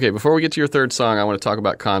 Okay, before we get to your third song, I want to talk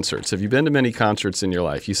about concerts. Have you been to many concerts in your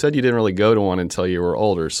life? You said you didn't really go to one until you were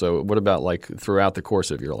older. So what about like throughout the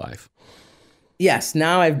course of your life? Yes,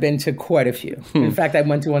 now I've been to quite a few. In fact, I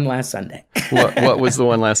went to one last Sunday. What was the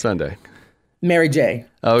one last Sunday? Mary J.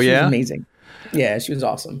 Oh, yeah? She was amazing. Yeah, she was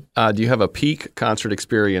awesome. Do you have a peak concert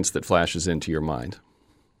experience that flashes into your mind?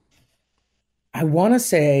 I want to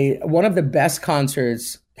say one of the best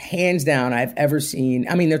concerts, hands down, I've ever seen.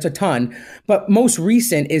 I mean, there's a ton, but most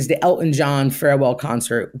recent is the Elton John farewell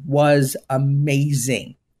concert. Was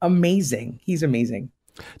amazing, amazing. He's amazing.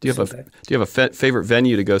 Do you have a favorite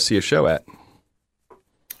venue to go see a show at?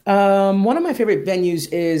 One of my favorite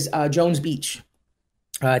venues is Jones Beach.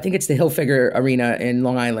 I think it's the Hilfiger Arena in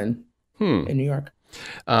Long Island, in New York.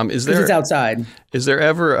 Because it's outside. Is there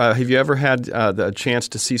ever, have you ever had the chance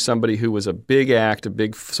to see somebody who was a big act, a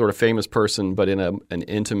big sort of famous person, but in an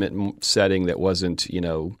intimate setting that wasn't,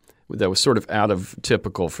 that was sort of out of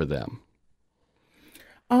typical for them?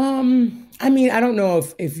 I mean, I don't know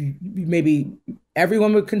if maybe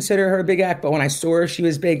everyone would consider her a big act, but when I saw her, she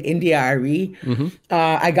was big. India Arie.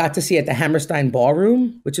 I got to see at the Hammerstein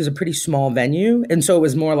Ballroom, which is a pretty small venue. And so it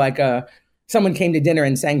was more like someone came to dinner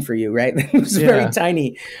and sang for you, right? It was very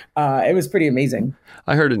tiny. It was pretty amazing.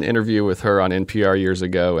 I heard an interview with her on NPR years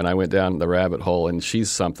ago, and I went down the rabbit hole, and she's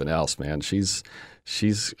something else, man. She's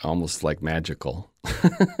almost like magical.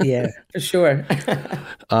 Yeah, for sure.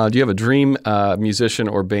 Do you have a dream musician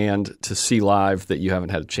or band to see live that you haven't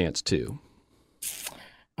had a chance to?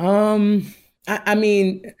 I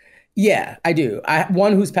mean, yeah, I do.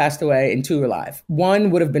 One who's passed away and two are alive.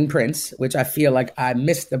 One would have been Prince, which I feel like I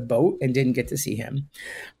missed the boat and didn't get to see him.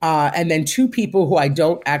 And then two people who I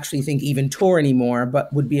don't actually think even tour anymore,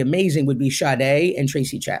 but would be amazing would be Sade and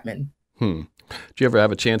Tracy Chapman. Did you ever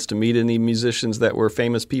have a chance to meet any musicians that were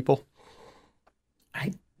famous people?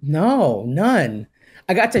 No, none.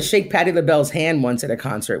 I got to shake Patti LaBelle's hand once at a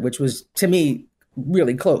concert, which was, to me,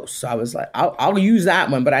 really close. So I was like, I'll use that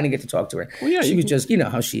one, but I didn't get to talk to her. Well, yeah, she was just,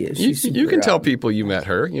 how she is. You can tell people you met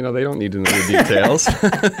her. They don't need to know the details.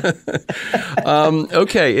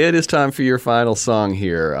 Okay, it is time for your final song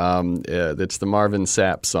here. It's the Marvin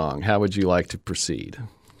Sapp song. How would you like to proceed?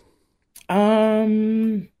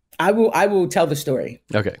 I will tell the story.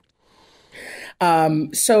 Okay.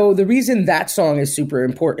 So the reason that song is super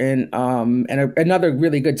important, and another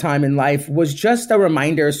really good time in life was just a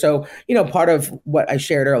reminder. So, part of what I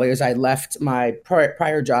shared earlier is I left my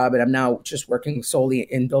prior job and I'm now just working solely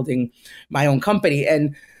in building my own company.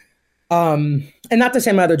 And not to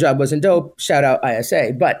say my other job wasn't dope, shout out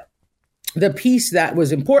ISA, but the piece that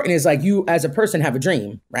was important is like you as a person have a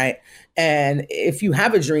dream, right? And if you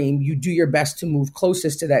have a dream, you do your best to move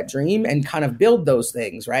closest to that dream and kind of build those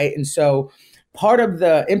things, right? And so part of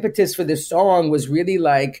the impetus for this song was really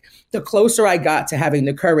like the closer I got to having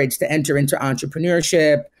the courage to enter into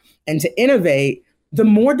entrepreneurship and to innovate, the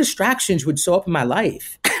more distractions would show up in my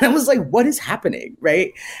life. And I was like, what is happening,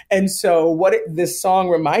 right? And so what this song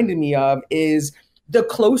reminded me of is the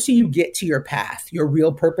closer you get to your path, your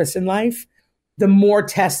real purpose in life, the more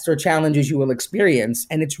tests or challenges you will experience.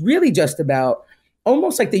 And it's really just about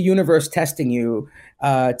almost like the universe testing you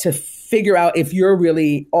to figure out if you're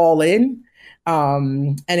really all in.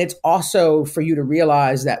 And it's also for you to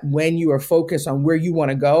realize that when you are focused on where you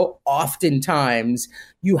want to go, oftentimes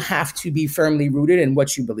you have to be firmly rooted in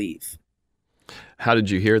what you believe. How did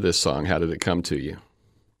you hear this song? How did it come to you?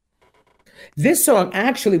 This song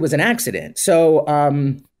actually was an accident. So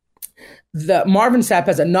the Marvin Sapp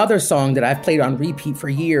has another song that I've played on repeat for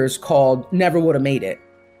years called Never Would Have Made It.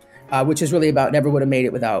 Which is really about never would have made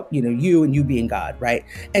it without, you and you being God, right?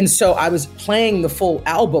 And so I was playing the full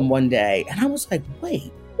album one day and I was like,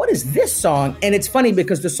 wait, what is this song? And it's funny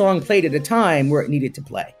because the song played at a time where it needed to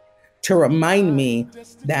play to remind me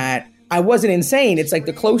that I wasn't insane. It's like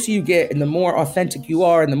the closer you get and the more authentic you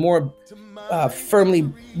are and the more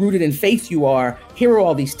firmly rooted in faith you are, here are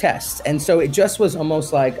all these tests. And so it just was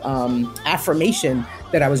almost like affirmation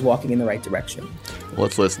that I was walking in the right direction.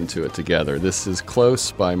 Let's listen to it together. This is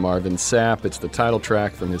Close by Marvin Sapp. It's the title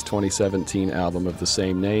track from his 2017 album of the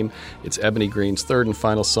same name. It's Ebony Green's third and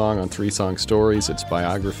final song on 3 Song Stories. It's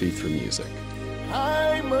biography through music.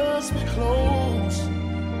 I must be close.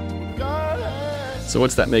 So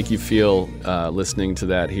what's that make you feel listening to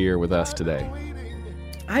that here with us today?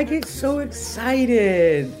 I get so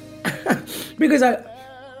excited because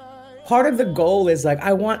part of the goal is like,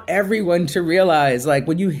 I want everyone to realize like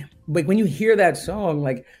when you hear that song,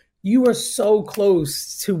 like you are so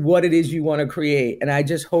close to what it is you want to create. And I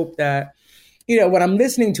just hope that, when I'm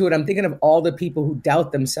listening to it, I'm thinking of all the people who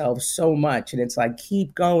doubt themselves so much. And it's like,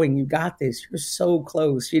 keep going. You got this. You're so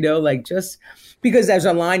close, like just because there's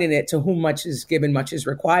a line in it, to whom much is given, much is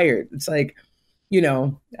required. It's like,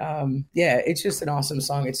 it's just an awesome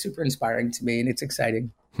song. It's super inspiring to me and it's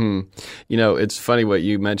exciting. It's funny what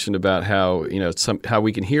you mentioned about how, how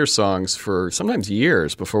we can hear songs for sometimes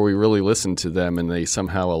years before we really listen to them and they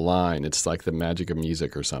somehow align. It's like the magic of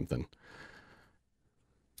music or something.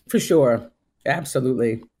 For sure.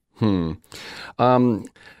 Absolutely. Hmm. Um,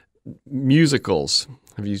 Musicals.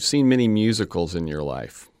 Have you seen many musicals in your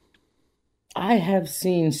life? I have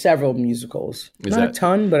seen several musicals. Is Not a that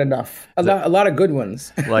ton, but enough. is that A lot of good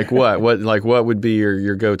ones. like what? What would be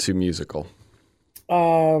your go-to musical? I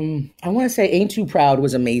want to say Ain't Too Proud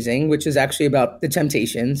was amazing, which is actually about the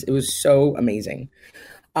Temptations. It was so amazing.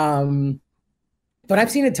 Um, but I've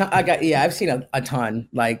seen a ton. I've seen a ton.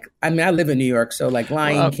 Like, I mean, I live in New York, so like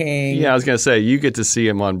Lion Yeah, I King. was gonna say you get to see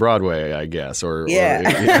him on Broadway, I guess, or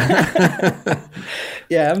Yeah.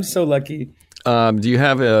 Yeah, I'm so lucky. Do you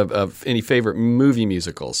have any favorite movie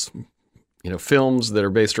musicals? Films that are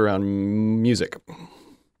based around music.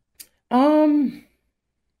 Um,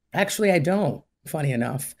 Actually, I don't. Funny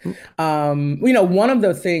enough, one of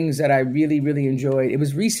the things that I really, really enjoyed. It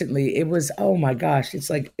was recently. It was, oh my gosh, it's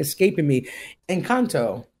like escaping me.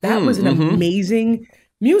 Encanto. That was an amazing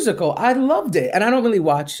musical. I loved it, and I don't really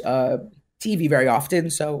watch TV very often,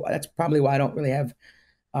 so that's probably why I don't really have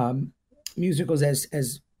musicals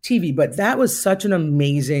as TV. But that was such an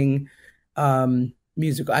amazing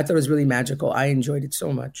musical. I thought it was really magical. I enjoyed it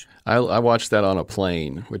so much. I watched that on a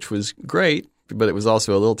plane, which was great, but it was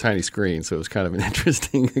also a little tiny screen, so it was kind of an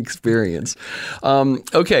interesting experience.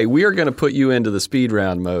 Okay, we are going to put you into the speed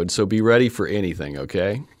round mode, so be ready for anything,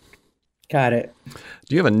 okay? Got it.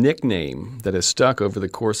 Do you have a nickname that has stuck over the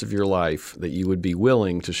course of your life that you would be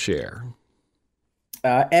willing to share?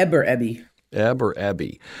 Eb or Ebby? Eb or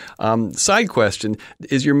Ebby. Side question,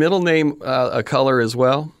 is your middle name a color as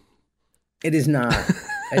well? It is not.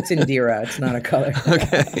 It's Indira. It's not a color.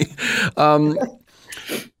 Okay.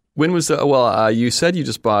 When was you said you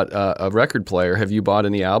just bought a record player. Have you bought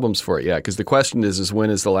any albums for it yet? Because the question is when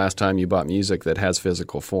is the last time you bought music that has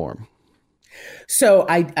physical form? So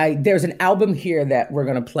there's an album here that we're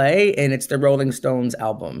going to play, and it's the Rolling Stones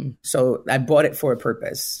album. So I bought it for a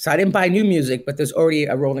purpose. So I didn't buy new music, but there's already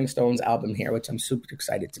a Rolling Stones album here, which I'm super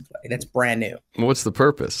excited to play. That's brand new. What's the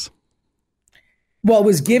purpose? Well, it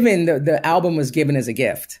was given, the album was given as a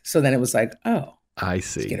gift. So then it was like, oh, I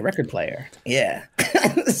see. Let's get a record player. Yeah.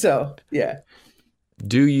 So, yeah.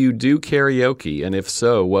 Do you do karaoke? And if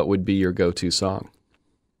so, what would be your go-to song?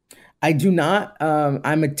 I do not.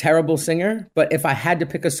 I'm a terrible singer, but if I had to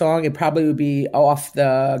pick a song, it probably would be off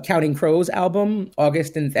the Counting Crows album,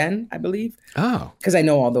 August and Then, I believe. Oh. Because I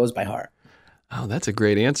know all those by heart. Oh, that's a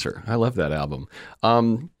great answer. I love that album.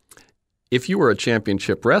 If you were a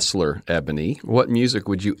championship wrestler, Ebony, what music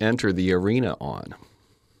would you enter the arena on?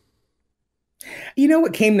 You know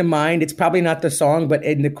what came to mind? It's probably not the song, but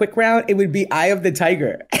in the quick round, it would be Eye of the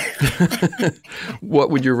Tiger. What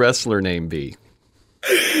would your wrestler name be?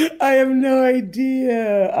 I have no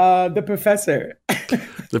idea. The Professor.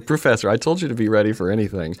 The Professor. I told you to be ready for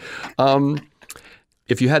anything.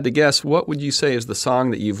 If you had to guess, what would you say is the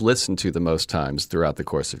song that you've listened to the most times throughout the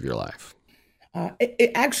course of your life?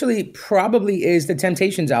 It actually probably is the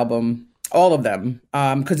Temptations album. All of them,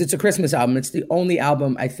 because it's a Christmas album. It's the only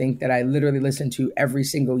album I think that I literally listen to every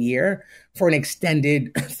single year for an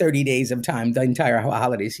extended 30 days of time, the entire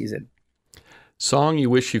holiday season. Song you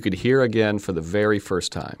wish you could hear again for the very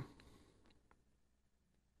first time?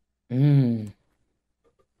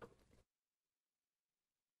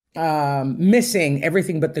 Missing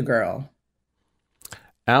Everything But the Girl.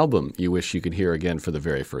 Album you wish you could hear again for the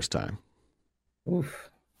very first time? Oof.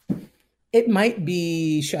 It might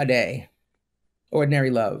be Sade. Ordinary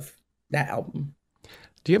Love, that album.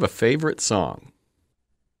 Do you have a favorite song?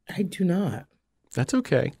 I do not. That's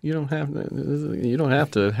okay. You don't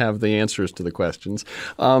have to have the answers to the questions.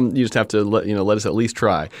 You just have to let us at least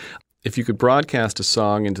try. If you could broadcast a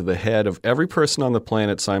song into the head of every person on the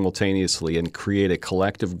planet simultaneously and create a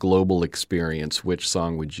collective global experience, which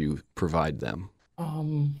song would you provide them?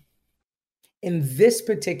 In this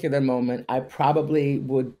particular moment, I probably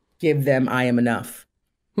would give them I Am Enough.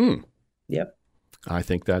 Yep. I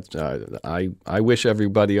think that I wish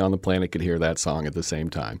everybody on the planet could hear that song at the same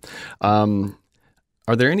time.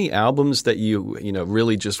 Are there any albums that you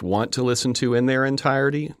really just want to listen to in their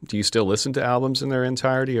entirety? Do you still listen to albums in their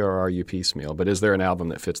entirety, or are you piecemeal? But is there an album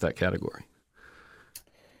that fits that category?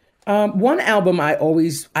 One album I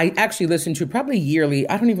actually listen to probably yearly.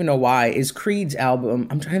 I don't even know why. Is Creed's album?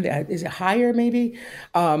 I'm trying to. Is it Higher? Maybe.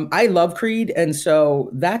 I love Creed, and so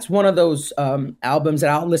that's one of those albums that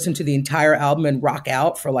I'll listen to the entire album and rock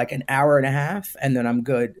out for like an hour and a half, and then I'm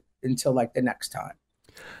good until like the next time.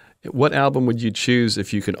 What album would you choose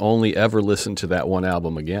if you could only ever listen to that one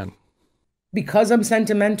album again? Because I'm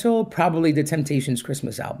sentimental, probably the Temptations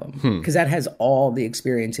Christmas album, because that has all the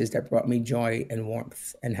experiences that brought me joy and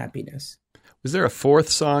warmth and happiness. Was there a fourth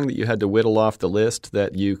song that you had to whittle off the list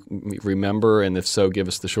that you remember? And if so, give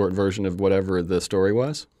us the short version of whatever the story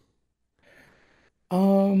was.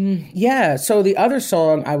 Yeah. So the other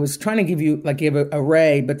song I was trying to give a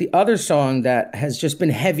array, but the other song that has just been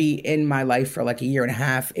heavy in my life for like a year and a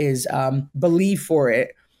half is "Believe for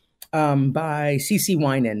It" by CeCe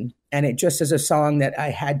Winans, and it just is a song that I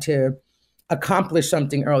had to accomplish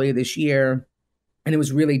something earlier this year, and it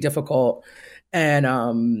was really difficult. And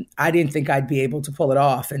I didn't think I'd be able to pull it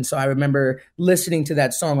off. And so I remember listening to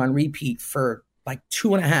that song on repeat for like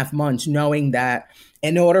 2.5 months, knowing that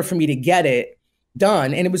in order for me to get it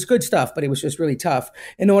done, and it was good stuff, but it was just really tough.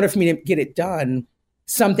 In order for me to get it done,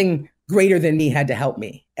 something greater than me had to help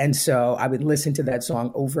me. And so I would listen to that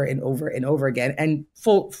song over and over and over again. And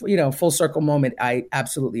full circle moment, I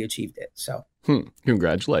absolutely achieved it. So.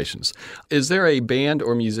 Congratulations. Is there a band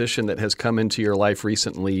or musician that has come into your life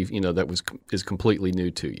recently, that is completely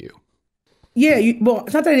new to you? Yeah, well,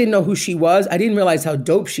 it's not that I didn't know who she was. I didn't realize how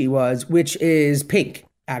dope she was, which is Pink,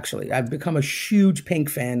 actually. I've become a huge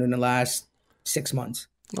Pink fan in the last 6 months.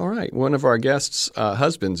 All right. One of our guests'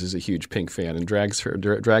 husbands is a huge Pink fan and drags her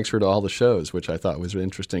to all the shows, which I thought was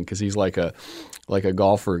interesting because he's like a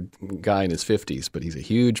golfer guy in his 50s, but he's a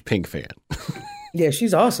huge Pink fan. Yeah,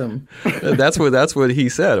 she's awesome. That's what he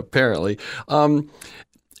said, apparently.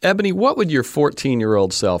 Ebony, what would your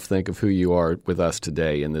 14-year-old self think of who you are with us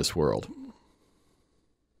today in this world?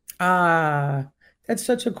 That's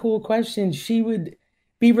such a cool question. She would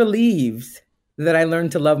be relieved that I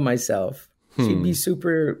learned to love myself. She'd be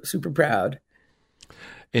super, super proud.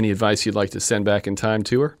 Any advice you'd like to send back in time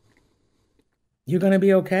to her? You're going to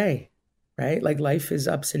be okay, right? Like life is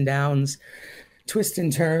ups and downs, twists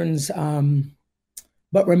and turns.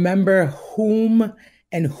 But remember whom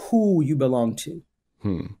and who you belong to.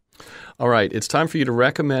 All right. It's time for you to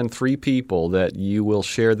recommend 3 people that you will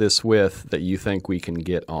share this with that you think we can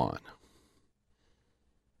get on.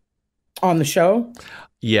 On the show?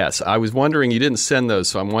 Yes. I was wondering, you didn't send those,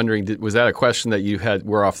 so I'm wondering, was that a question that you had?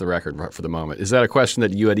 We're off the record for the moment. Is that a question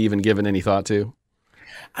that you had even given any thought to?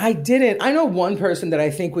 I didn't. I know one person that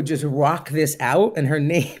I think would just rock this out, and her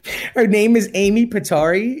name is Amy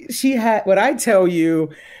Pitari. She had, what I tell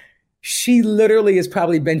you, she literally has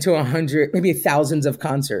probably been to 100, maybe thousands of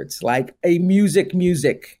concerts, like a music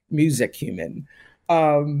human.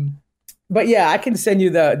 But yeah, I can send you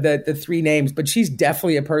the 3 names, but she's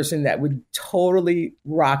definitely a person that would totally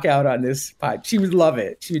rock out on this pod. She would love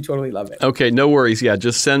it. She would totally love it. Okay, no worries. Yeah,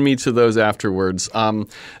 just send me to those afterwards.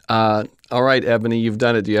 All right, Ebony, you've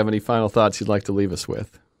done it. Do you have any final thoughts you'd like to leave us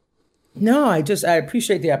with? No, I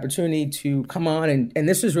appreciate the opportunity to come on, and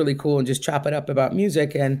this is really cool, and just chop it up about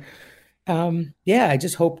music. And I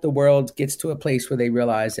just hope the world gets to a place where they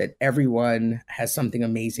realize that everyone has something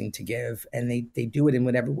amazing to give, and they do it in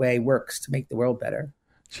whatever way works to make the world better.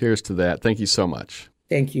 Cheers to that. Thank you so much.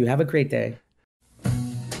 Thank you. Have a great day.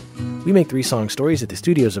 We make 3 Song Stories at the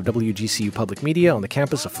studios of WGCU Public Media on the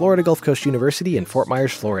campus of Florida Gulf Coast University in Fort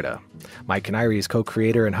Myers, Florida. Mike Canary is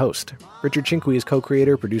co-creator and host. Richard Chinqui is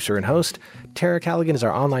co-creator, producer, and host. Tara Callaghan is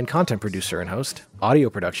our online content producer and host. Audio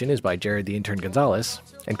production is by Jared the Intern Gonzalez.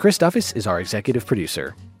 And Chris Duffus is our executive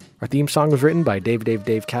producer. Our theme song was written by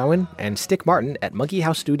Dave Cowan and Stick Martin at Monkey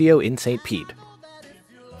House Studio in St. Pete.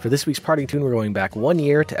 For this week's parting tune, we're going back 1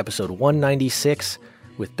 year to episode 196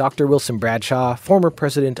 with Dr. Wilson Bradshaw, former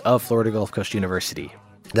president of Florida Gulf Coast University.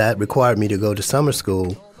 That required me to go to summer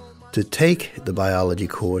school to take the biology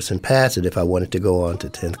course and pass it if I wanted to go on to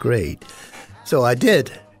 10th grade. So I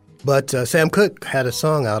did. But Sam Cooke had a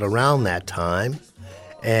song out around that time,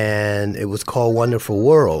 and it was called Wonderful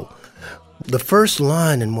World. The first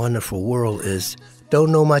line in Wonderful World is,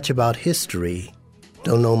 don't know much about history,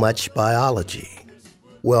 don't know much biology.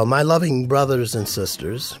 Well, my loving brothers and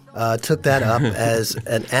sisters took that up as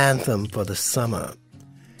an anthem for the summer,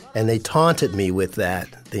 and they taunted me with that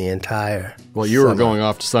the entire Well, you were going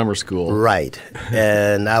off to summer school. Right,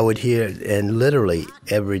 and I would hear, and literally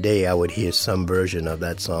every day I would hear some version of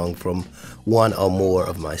that song from one or more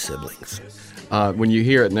of my siblings. When you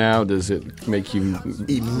hear it now, does it make you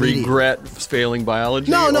regret failing biology?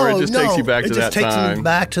 No, or it just takes you back to that time? It just takes me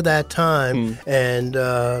back to that time, and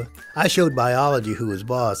I showed biology who was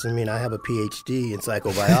boss. I mean, I have a PhD in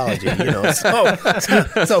psychobiology,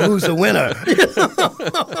 so who's the winner?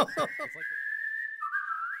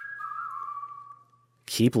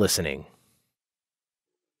 Keep listening.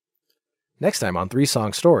 Next time on 3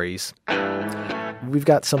 Song Stories, we've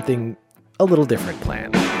got something a little different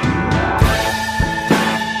planned.